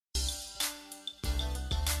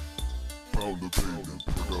Pound the Pavement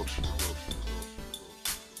Production.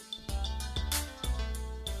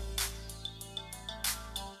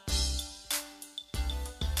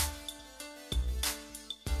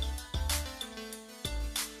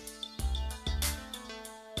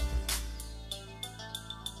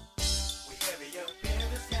 We heavy up in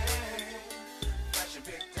this game, flashing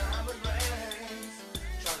big diamond rings,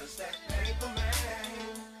 trying to stack paper,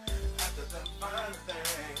 man, after the fine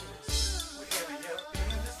things. We heavy up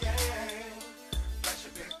in this game,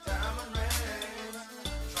 flashing big diamond rings,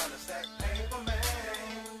 trying to stack paper, man,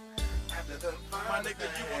 after the fine My nigga,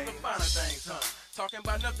 you want the finer things, huh? Talking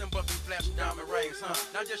about nothing but them flashing diamond rings, huh?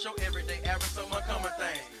 Not just your everyday average, some uncommon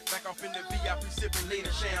things. Back off in the VIP sipping lean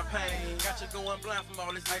and champagne. Got you going blind from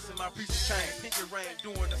all this ice in my piece of chain. Pinky rain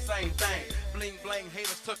doing the same thing. Bling bling,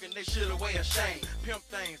 haters tucking they shit away ashamed. Pimp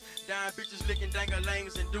things, dying bitches licking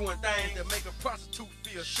dangalangs and doing things that make a prostitute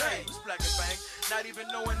feel shame. Splack and bang, not even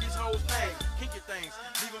knowing these hoes' names. Kinky things,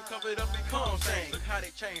 leave them covered up in calm stains. Look how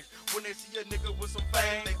they change. When they see a nigga with some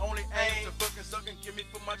fame, they only aim to fucking suck and give me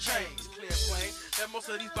for my chains. Clear plain that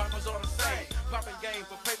most of these boppers are the same. Popping game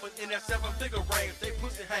for paper in that 7-figure range. They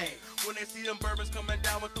pussy hang when they see them bourbons coming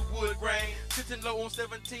down with the wood grain. Sitting low on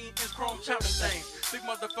 17-inch chrome chopping things. Big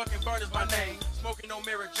motherfucking bird is my name. Smoking on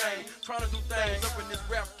Mary Jane. Trying to do things up in this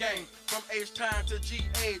rap game. From H-time to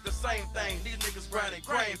GA, the same thing. These niggas grinding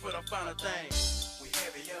grain for the finer things. We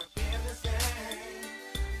heavy up in this game,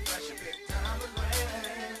 flashing big diamond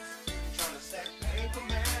rings, trying to stack paper,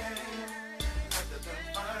 man, after the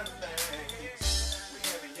fine things. We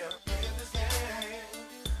heavy up in this game,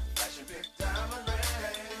 flashing big diamond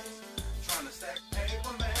rings, trying to stack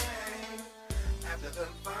paper, man, after the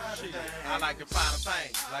fine Shit, things. I like to find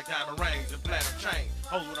things like diamond rings and platinum chain.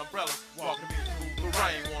 Hoes with umbrellas, walking me through the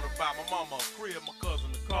rain. Wanna buy my mama a crib, my cousin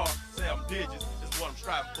a car. 7 digits is what I'm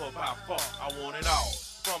striving for by far. I want it all.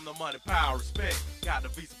 From the money, power, respect. Got the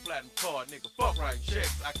Visa Platinum card, nigga, fuck writing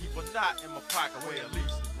checks. I keep a knot in my pocket where at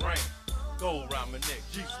least a grand. Gold around my neck,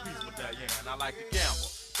 Jesus peace medallion. I like to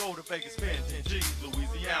gamble. Go to Vegas, spend 10 G's.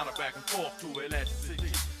 Louisiana, back and forth to Atlantic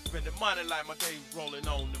City. Spending money like my days rolling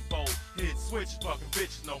on them bold. Hit switches, fucking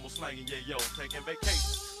bitches, no more slanging yo. Taking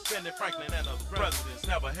vacations. Spending Franklin and other presidents,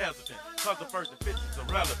 never hesitant. Cause the first and 50s are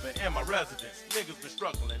relevant in my residence. Niggas been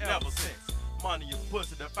struggling ever since. Money is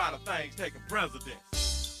pussy, the finer things taking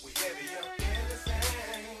precedence. We heavy up in this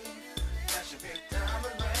game, flashing big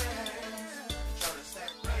diamond rings, trying to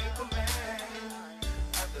stack paper, man,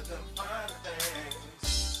 after the fine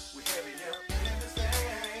things. We heavy up in this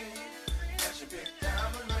game, flashing big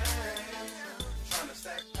diamond rings, trying to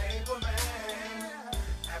stack paper, man,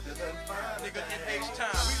 after the fine Nigga, in things.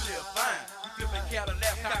 H-time, we live fine. We flipping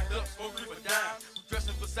Cadillacs, cocked up, smoking for dime. We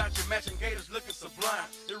dressing Versace, matching gators, looking sublime.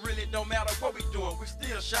 It really don't matter what we doing, we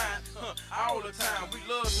still shine. All the time, we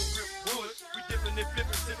love to grip wood. We dipping and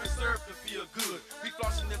flipping, sipping, syrup to feel good. We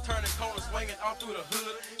flossing and turning corners, swinging all through the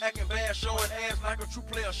hood. Acting bad, showing ass like a true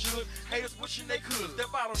player should. Haters wishing they could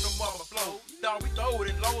step out on the marble flow. Thought we throw it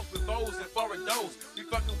in lows with bows and foreign doors. We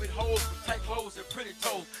fucking with hoes with tight clothes and pretty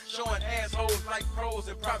toes. Showing assholes like pros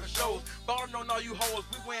and private shows. Ballin' on all you hoes,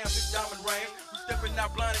 we wearing big diamond rings. We stepping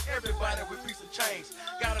out blinding everybody with piece of chains.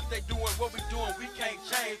 Got us, they doing what we doing, we can't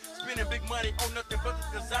change. Spending big money on nothing but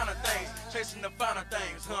the designer things. Chasing the finer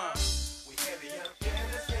things, huh? We heavy up in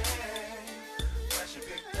this game, flashing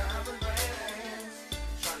big diamond rings,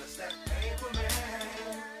 trying to stack paper,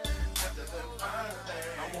 man, after the fine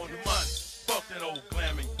things. I want the money, fuck that old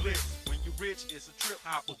glamming glitz. When you rich, it's a trip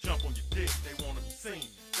hop or jump on your dick. They wanna be seen,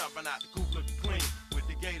 jumping out the coop looking clean. With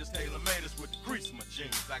the gators, tailor-made us with the grease in my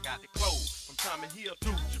jeans. I got the clothes from Tommy Hill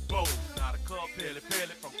to Jabot. Not a cup, pelly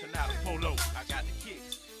from Canada Polo. I got the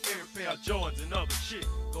kicks, every pair of Jordans and other shit.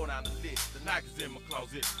 Go down the list, the Nikes in my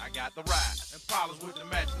closet. I got the ride, Impalas with the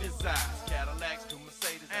matching insides. Cadillacs to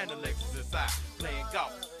Mercedes and the Lexus inside. Playing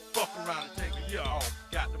golf, fuck around and take a year off.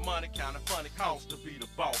 Got the money, counting funny costs to be the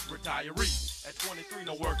boss. Retiree, at 23,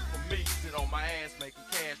 no working for me. Sit on my ass making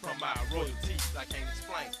cash from my royalties. I can't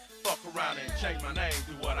explain. Fuck around and change my name.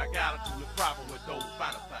 Do what I gotta do to proper with those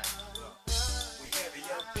finer things. We heavy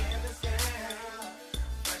up in this game,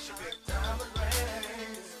 flashing big diamond